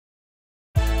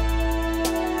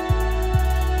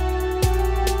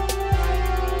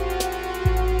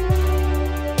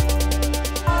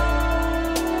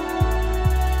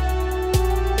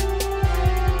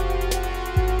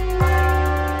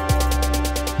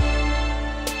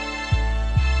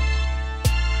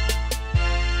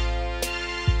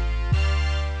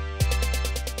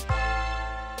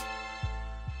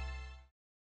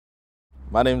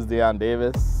My name is Deon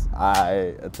Davis.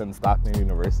 I attend Stockton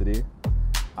University.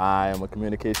 I am a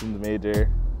communications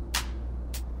major.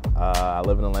 I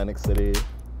live in Atlantic City.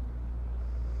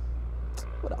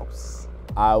 What else?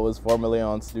 I was formerly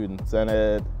on Student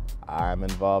Senate. I'm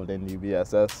involved in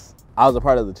UBSS. I was a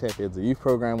part of the Champions of Youth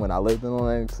program when I lived in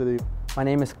Atlantic City. My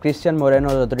name is Christian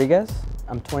Moreno Rodriguez.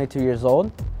 I'm 22 years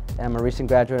old, and I'm a recent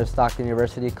graduate of Stockton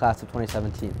University, class of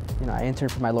 2017. I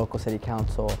interned for my local city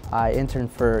council. I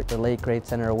interned for the late great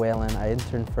Senator Whalen. I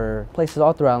interned for places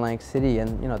all throughout Atlantic City,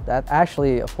 and that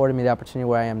actually afforded me the opportunity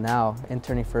where I am now,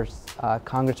 interning for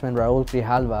Congressman Raul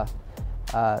Grijalva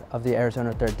of the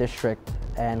Arizona 3rd District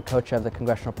and co-chair of the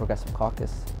Congressional Progressive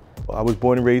Caucus. I was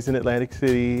born and raised in Atlantic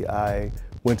City. I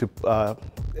went to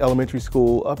elementary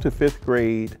school up to 5th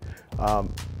grade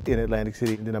in Atlantic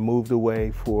City. And then I moved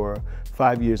away for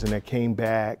 5 years and I came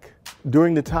back.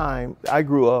 During the time I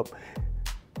grew up,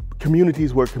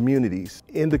 communities were communities.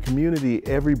 In the community,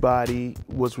 everybody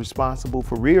was responsible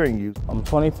for rearing you. I'm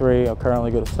 23, I currently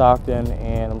go to Stockton,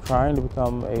 and I'm trying to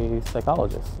become a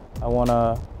psychologist. I want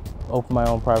to open my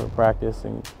own private practice,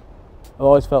 and I've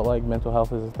always felt like mental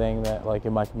health is a thing that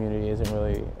in my community isn't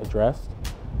really addressed.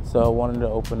 So I wanted to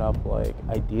open up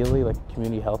ideally a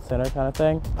community health center kind of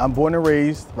thing. I'm born and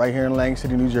raised right here in Atlantic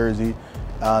City, New Jersey.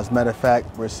 As a matter of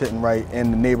fact, we're sitting right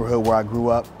in the neighborhood where I grew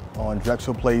up on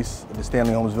Drexel Place, the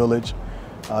Stanley Homes Village.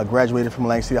 Graduated from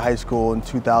Atlantic City High School in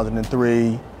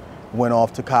 2003, went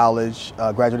off to college,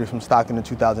 graduated from Stockton in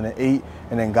 2008,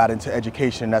 and then got into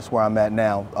education. That's where I'm at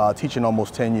now, teaching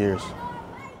almost 10 years.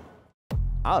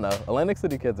 I don't know, Atlantic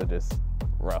City kids are just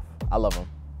rough. I love them.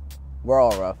 We're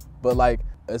all rough, but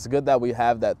it's good that we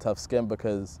have that tough skin,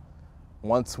 because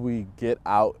once we get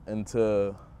out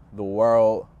into the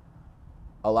world,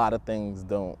 a lot of things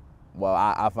don't, well,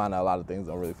 I find that a lot of things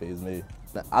don't really faze me.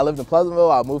 I lived in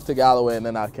Pleasantville, I moved to Galloway, and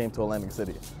then I came to Atlantic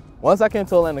City. Once I came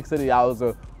to Atlantic City, I was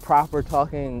a proper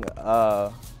talking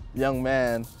young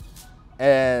man,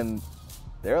 and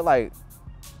they were like,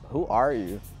 who are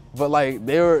you? But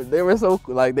they were so,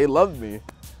 they loved me.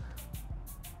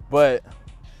 But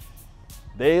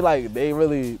they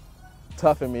really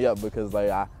toughened me up, because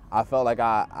I felt like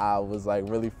I was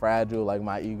really fragile,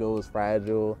 my ego was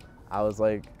fragile. I was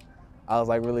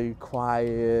really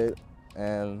quiet,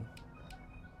 and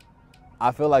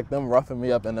I feel like them roughing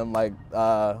me up and them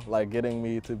getting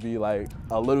me to be a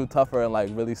little tougher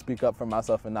and really speak up for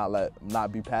myself and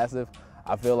not be passive.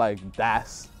 I feel like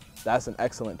that's an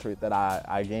excellent trait that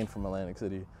I gained from Atlantic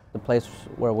City. The place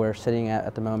where we're sitting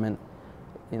at the moment,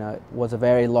 was a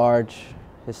very large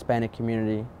Hispanic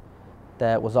community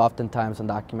that was oftentimes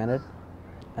undocumented.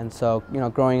 And so,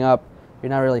 growing up, you're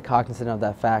not really cognizant of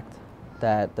that fact,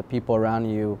 that the people around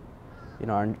you,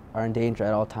 are in danger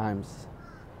at all times.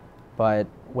 But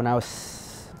when I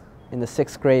was in the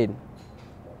 6th grade,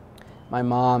 my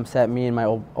mom sat me and my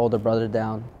older brother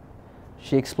down.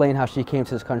 She explained how she came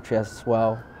to this country as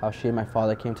well, how she and my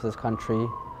father came to this country,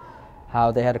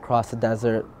 how they had to cross the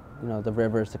desert, the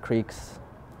rivers, the creeks,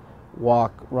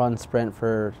 walk, run, sprint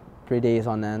for 3 days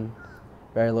on end,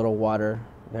 very little water,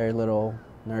 very little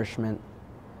nourishment.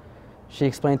 She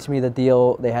explained to me the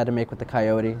deal they had to make with the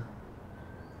coyote.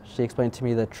 She explained to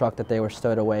me the truck that they were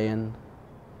stowed away in.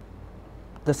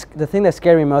 The thing that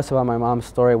scared me most about my mom's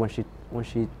story when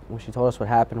she told us what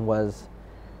happened was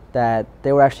that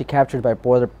they were actually captured by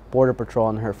Border Patrol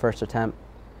in her first attempt,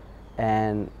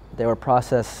 and they were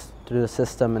processed through the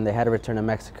system, and they had to return to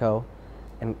Mexico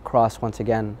and cross once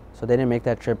again. So they didn't make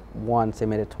that trip once, they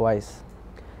made it twice.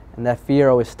 And that fear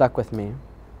always stuck with me.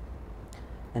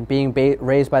 And being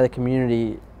raised by the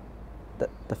community,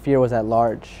 the fear was at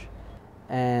large.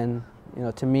 And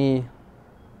to me,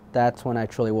 that's when I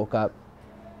truly woke up.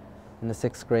 In the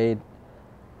 6th grade,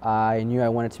 I knew I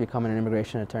wanted to become an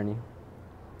immigration attorney.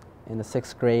 In the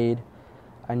 6th grade,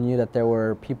 I knew that there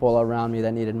were people around me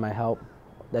that needed my help,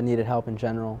 that needed help in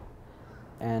general.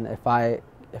 And if I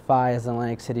as an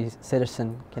Atlantic City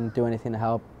citizen can do anything to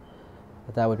help,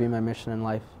 that would be my mission in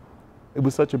life. It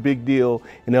was such a big deal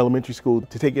in elementary school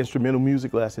to take instrumental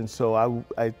music lessons, so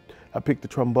I picked the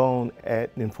trombone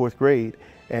in 4th grade,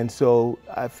 and so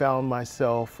I found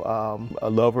myself a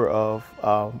lover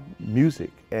of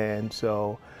music, and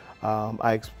so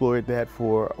I explored that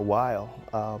for a while,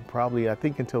 probably I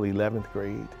think until 11th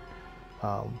grade.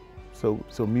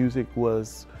 So music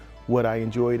was what I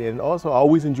enjoyed, and also I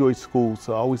always enjoyed school,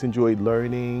 so I always enjoyed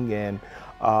learning, and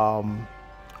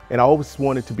I always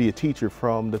wanted to be a teacher.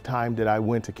 From the time that I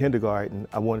went to kindergarten,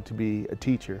 I wanted to be a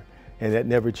teacher, and that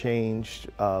never changed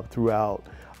throughout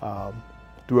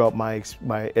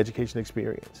my education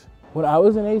experience. When I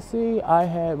was in AC, I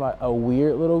had a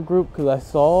weird little group because I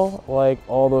saw like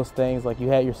all those things. Like you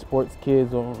had your sports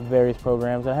kids on various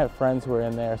programs. I had friends who were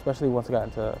in there, especially once I got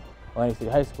into Atlantic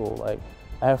City High School. Like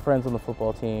I have friends on the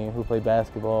football team who played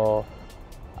basketball.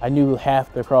 I knew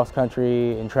half the cross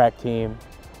country and track team,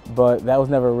 but that was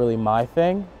never really my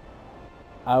thing.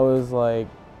 I was like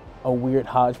a weird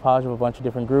hodgepodge of a bunch of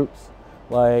different groups.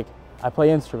 Like I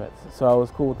play instruments, so I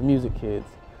was cool with the music kids,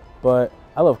 but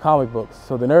I love comic books,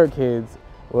 so the nerd kids,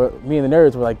 me and the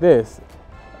nerds were like this.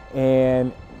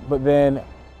 But then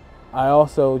I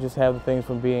also just have the things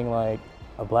from being like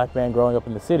a black man growing up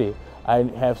in the city. I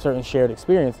have certain shared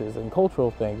experiences and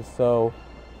cultural things, so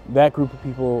that group of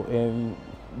people in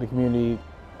the community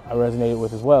I resonated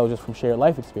with as well, just from shared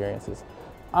life experiences.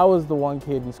 I was the one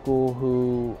kid in school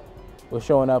who was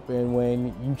showing up, and when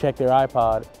you check their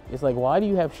iPod, it's like, why do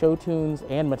you have show tunes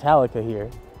and Metallica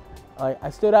here?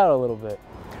 I stood out a little bit.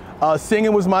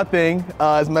 Singing was my thing.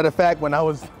 As a matter of fact, when I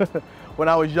was when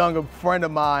I was young, a friend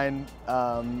of mine,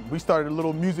 we started a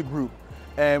little music group,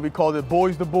 and we called it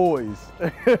Boys the Boys.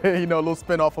 You know, a little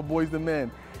spin-off of Boys the Men.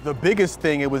 The biggest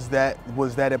thing was that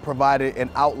it provided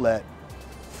an outlet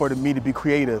for me to be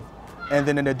creative, and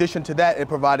then in addition to that, it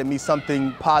provided me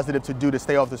something positive to do to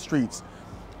stay off the streets.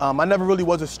 I never really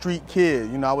was a street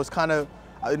kid. You know, I was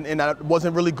and I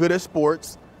wasn't really good at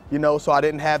sports. You know, so I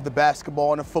didn't have the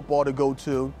basketball and the football to go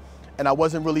to. And I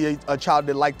wasn't really a child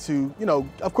that liked to, you know,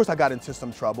 of course I got into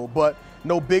some trouble, but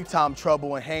no big time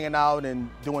trouble and hanging out and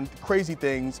doing crazy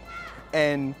things.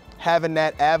 And having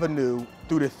that avenue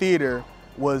through the theater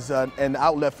was an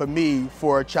outlet for me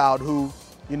for a child who,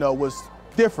 you know, was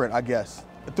different, I guess.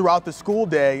 Throughout the school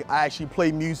day, I actually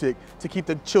played music to keep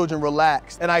the children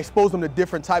relaxed. And I exposed them to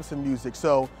different types of music.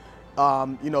 So,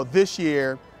 you know, this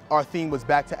year, our theme was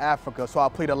Back to Africa, so I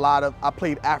played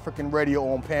African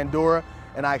radio on Pandora,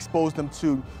 and I exposed them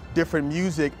to different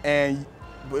music, and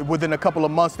within a couple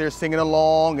of months they're singing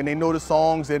along and they know the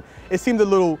songs, and it seemed a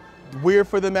little weird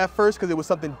for them at first because it was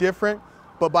something different,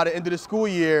 but by the end of the school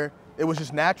year, it was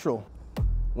just natural.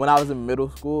 When I was in middle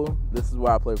school, this is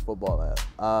where I played football at.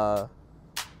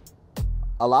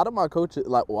 A lot of my coaches,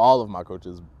 like all of my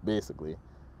coaches basically,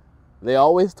 they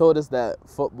always told us that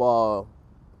football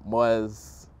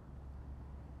was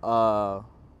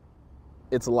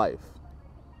it's life.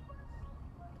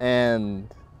 And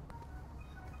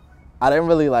I didn't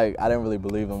really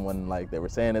believe them when like they were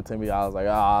saying it to me. I was like,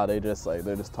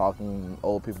 they're just talking.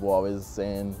 Old people always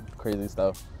saying crazy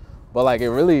stuff. But like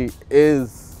it really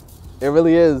is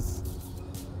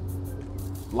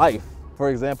life. For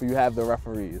example, you have the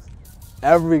referees.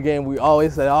 Every game we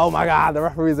always say, oh my God, the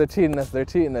referees are cheating us, they're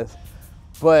cheating us.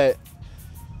 But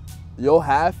you'll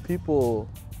have people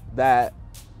that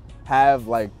have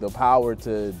like the power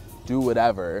to do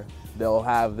whatever. They'll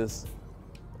have this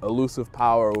elusive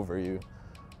power over you.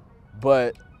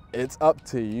 But it's up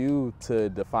to you to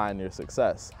define your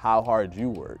success, how hard you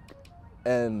work.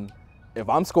 And if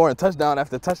I'm scoring touchdown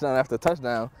after touchdown after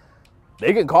touchdown,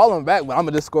 they can call them back, but I'm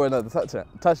gonna just score another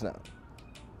touchdown.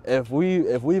 If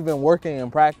we've been working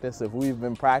in practice, if we've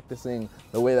been practicing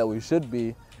the way that we should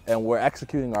be, and we're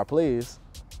executing our plays,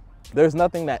 there's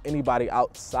nothing that anybody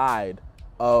outside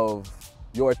of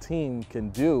your team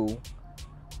can do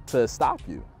to stop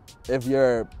you. If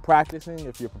you're practicing,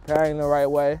 if you're preparing the right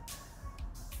way,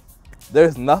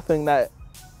 there's nothing that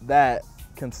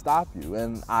can stop you.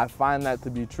 And I find that to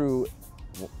be true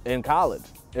in college.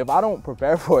 If I don't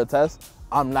prepare for a test,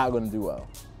 I'm not gonna do well.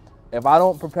 If I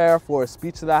don't prepare for a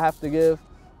speech that I have to give,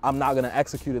 I'm not gonna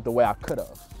execute it the way I could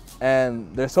have.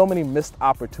 And there's so many missed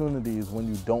opportunities when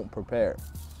you don't prepare.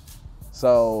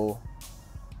 So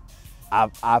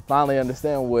I finally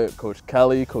understand what Coach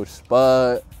Kelly, Coach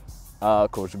Spud,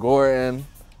 Coach Gordon,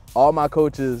 all my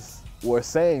coaches were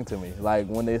saying to me, like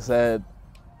when they said,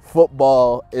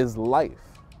 football is life.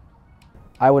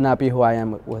 I would not be who I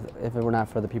am if it were not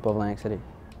for the people of Atlantic City.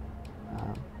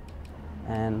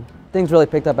 And things really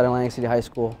picked up at Atlantic City High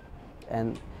School,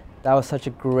 and that was such a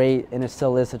great, and it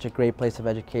still is such a great place of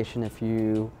education if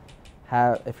you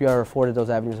are afforded those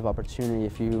avenues of opportunity.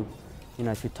 If you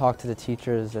talk to the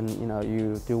teachers and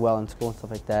you do well in school and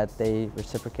stuff like that, they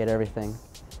reciprocate everything.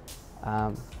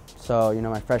 So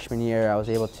my freshman year, I was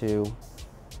able to,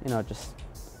 just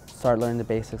start learning the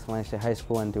basics of Atlantic City High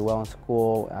School and do well in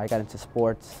school. I got into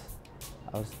sports.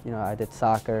 I did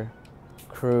soccer,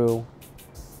 crew,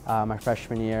 my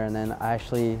freshman year, and then I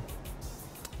actually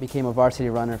became a varsity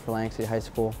runner for Atlantic City High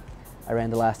School. I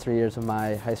ran the last 3 years of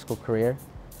my high school career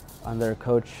under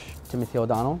Coach Timothy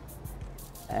O'Donnell,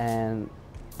 and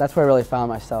that's where I really found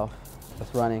myself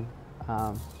with running.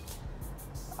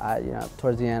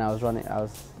 Towards the end, I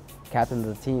was captain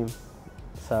of the team,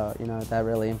 So, that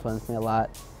really influenced me a lot.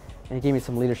 And it gave me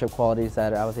some leadership qualities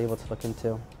that I was able to look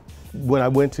into. When I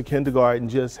went to kindergarten,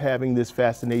 just having this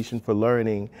fascination for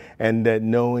learning and that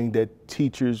knowing that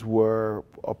teachers were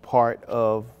a part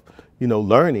of,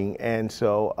 learning. And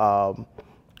so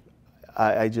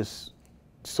I just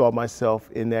saw myself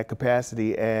in that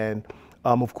capacity. And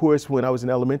of course, when I was in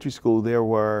elementary school, there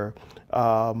were,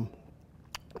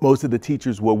 most of the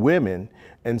teachers were women.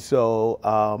 And so,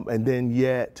 and then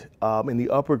yet in the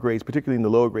upper grades, particularly in the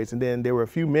lower grades, and then there were a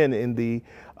few men in the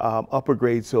upper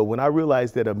grades. So when I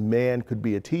realized that a man could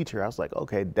be a teacher, I was like,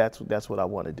 okay, that's what I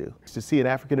want to do. To see an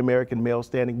African-American male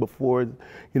standing before,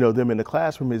 them in the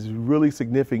classroom is really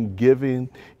significant, given,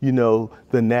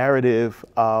 the narrative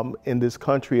in this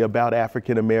country about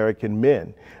African-American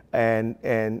men. And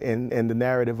the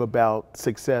narrative about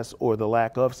success or the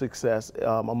lack of success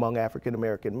among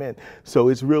African-American men. So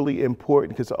it's really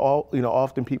important because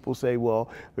often people say,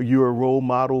 well, you're a role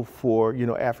model for,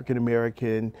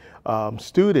 African-American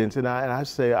students. And I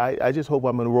say, I just hope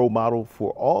I'm a role model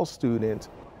for all students.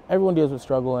 Everyone deals with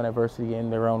struggle and adversity in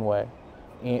their own way,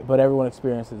 but everyone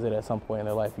experiences it at some point in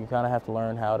their life. You kind of have to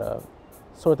learn how to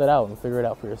sort that out and figure it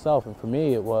out for yourself. And for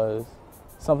me, it was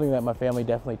something that my family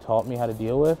definitely taught me how to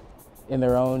deal with in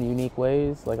their own unique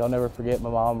ways. Like, I'll never forget, my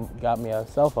mom got me a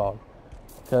cell phone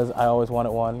because I always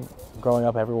wanted one. Growing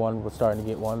up, everyone was starting to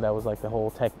get one. That was like the whole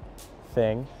tech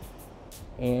thing.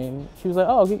 And she was like,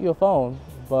 oh, I'll get you a phone,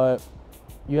 but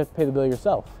you have to pay the bill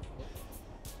yourself.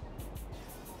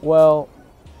 Well,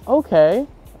 okay,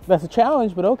 that's a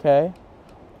challenge, but okay.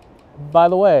 By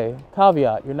the way,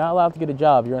 caveat, you're not allowed to get a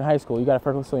job. You're in high school. You got to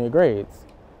focus on your grades.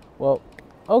 Well,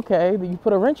 okay, you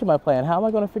put a wrench in my plan. How am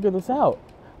I going to figure this out?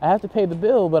 I have to pay the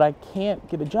bill, but I can't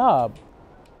get a job.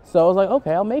 So I was like,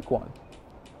 okay, I'll make one.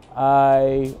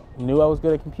 I knew I was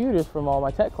good at computers from all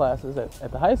my tech classes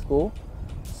at the high school.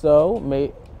 So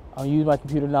I used my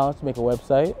computer knowledge to make a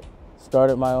website,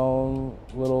 started my own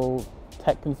little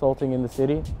tech consulting in the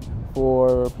city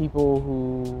for people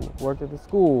who worked at the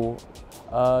school,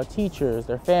 teachers,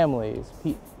 their families.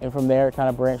 And from there, it kind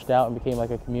of branched out and became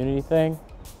like a community thing.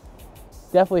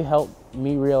 Definitely helped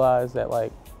me realize that,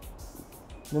 like,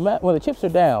 no matter when the chips are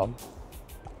down,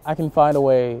 I can find a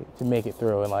way to make it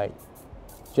through, and like,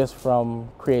 just from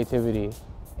creativity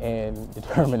and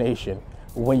determination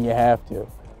when you have to.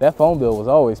 That phone bill was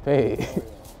always paid.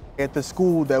 At the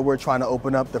school that we're trying to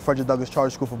open up, the Frederick Douglass Charter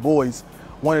School for Boys,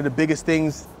 one of the biggest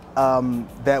things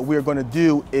that we're going to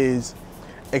do is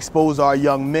expose our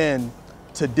young men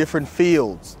to different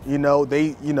fields.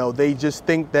 They just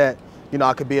think that,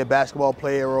 I could be a basketball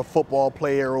player or a football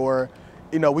player, or,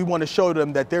 we want to show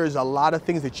them that there is a lot of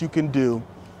things that you can do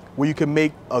where you can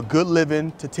make a good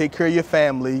living to take care of your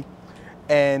family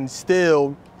and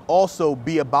still also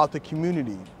be about the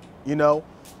community.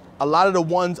 A lot of the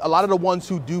ones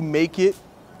who do make it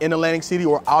in Atlantic City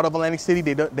or out of Atlantic City,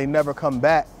 they never come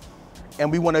back.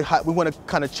 And we want to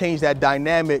kind of change that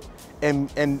dynamic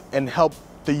and help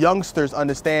the youngsters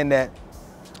understand that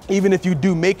even if you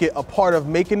do make it, a part of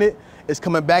making it is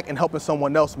coming back and helping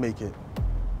someone else make it.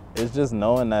 It's just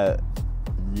knowing that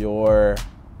you're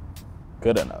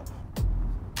good enough.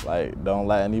 Like, don't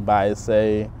let anybody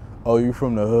say, oh, you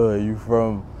from the hood, you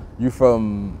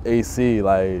from AC,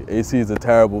 like AC is a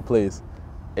terrible place.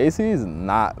 AC is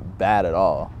not bad at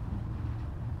all.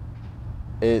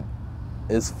 It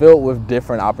is filled with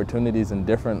different opportunities and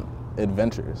different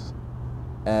adventures.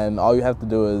 And all you have to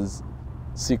do is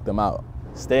seek them out.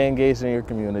 Stay engaged in your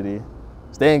community,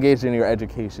 stay engaged in your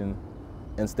education,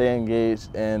 and stay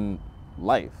engaged in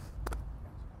life.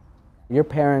 Your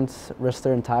parents risked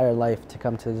their entire life to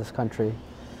come to this country,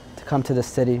 to come to this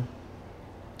city.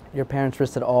 Your parents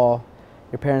risked it all.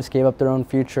 Your parents gave up their own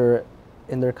future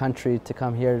in their country to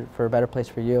come here for a better place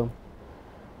for you.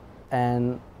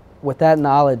 And with that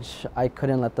knowledge, I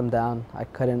couldn't let them down. I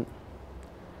couldn't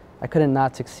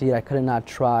not succeed. I couldn't not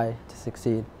try to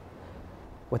succeed.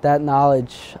 With that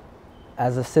knowledge,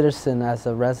 as a citizen, as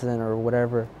a resident or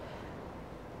whatever,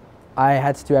 I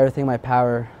had to do everything in my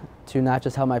power to not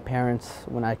just help my parents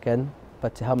when I could,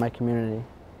 but to help my community.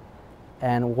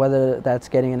 And whether that's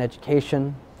getting an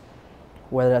education,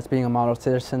 whether that's being a model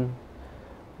citizen,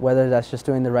 whether that's just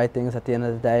doing the right things at the end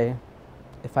of the day,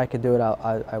 if I could do it,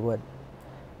 I would.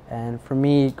 And for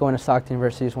me, going to Stockton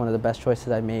University is one of the best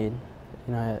choices I made.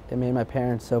 It made my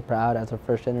parents so proud as a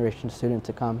first-generation student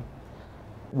to come.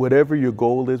 Whatever your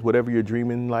goal is, whatever your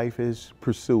dream in life is,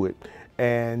 pursue it.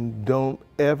 And don't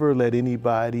ever let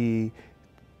anybody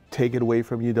take it away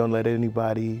from you. Don't let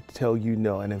anybody tell you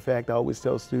no. And in fact, I always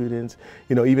tell students,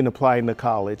 you know, even applying to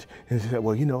college, and they say,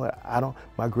 well, you know what,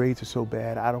 my grades are so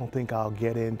bad, I don't think I'll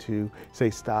get into, say,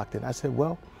 Stockton. I said,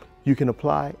 well, you can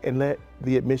apply and let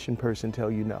the admission person tell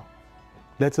you no.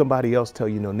 Let somebody else tell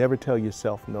you no. Never tell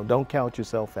yourself no. Don't count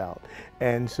yourself out.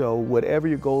 And so whatever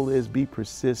your goal is, be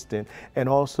persistent. And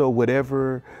also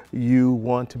whatever you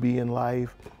want to be in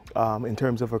life, in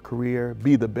terms of a career,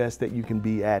 be the best that you can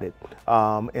be at it.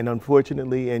 And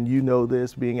unfortunately, and you know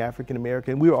this, being African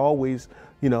American, we're always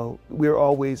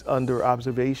under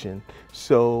observation.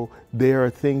 So there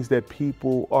are things that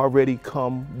people already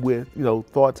come with, you know,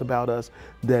 thoughts about us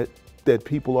that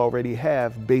people already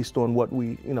have based on what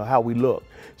we, you know, how we look.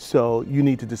 So you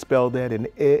need to dispel that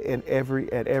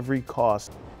at every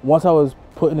cost. Once I was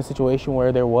put in a situation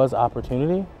where there was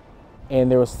opportunity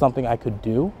and there was something I could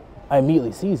do, I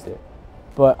immediately seized it.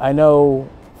 But I know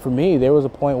for me, there was a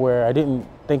point where I didn't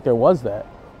think there was that,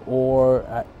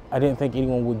 or I didn't think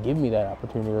anyone would give me that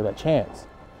opportunity or that chance.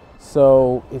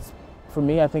 So for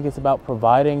me, I think it's about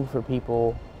providing for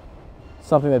people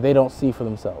something that they don't see for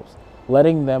themselves.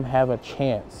 Letting them have a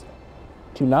chance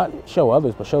to not show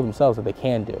others, but show themselves that they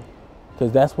can do.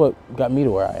 Because that's what got me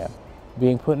to where I am.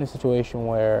 Being put in a situation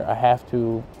where I have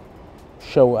to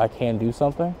show I can do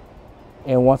something.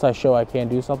 And once I show I can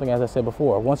do something, as I said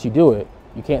before, once you do it,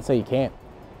 you can't say you can't.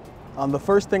 The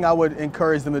first thing I would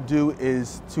encourage them to do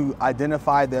is to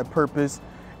identify their purpose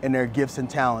and their gifts and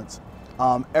talents.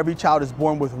 Every child is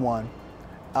born with one,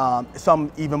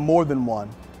 some even more than one.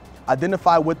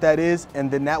 Identify what that is,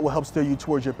 and then that will help steer you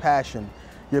towards your passion.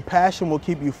 Your passion will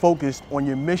keep you focused on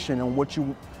your mission and what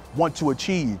you want to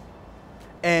achieve.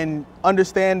 And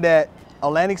understand that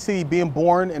Atlantic City, being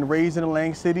born and raised in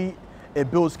Atlantic City,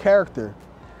 it builds character.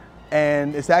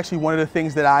 And it's actually one of the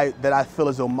things that I feel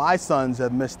as though my sons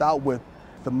have missed out with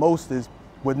the most is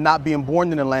with not being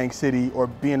born in Atlantic City or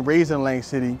being raised in Atlantic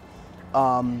City.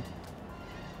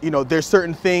 You know, there's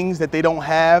certain things that they don't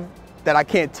have that I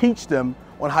can't teach them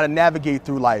on how to navigate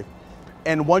through life.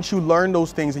 And once you learn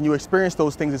those things and you experience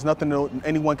those things, there's nothing that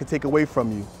anyone can take away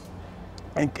from you.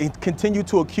 And continue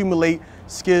to accumulate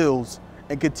skills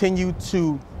and continue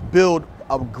to build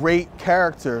a great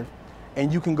character,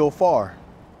 and you can go far.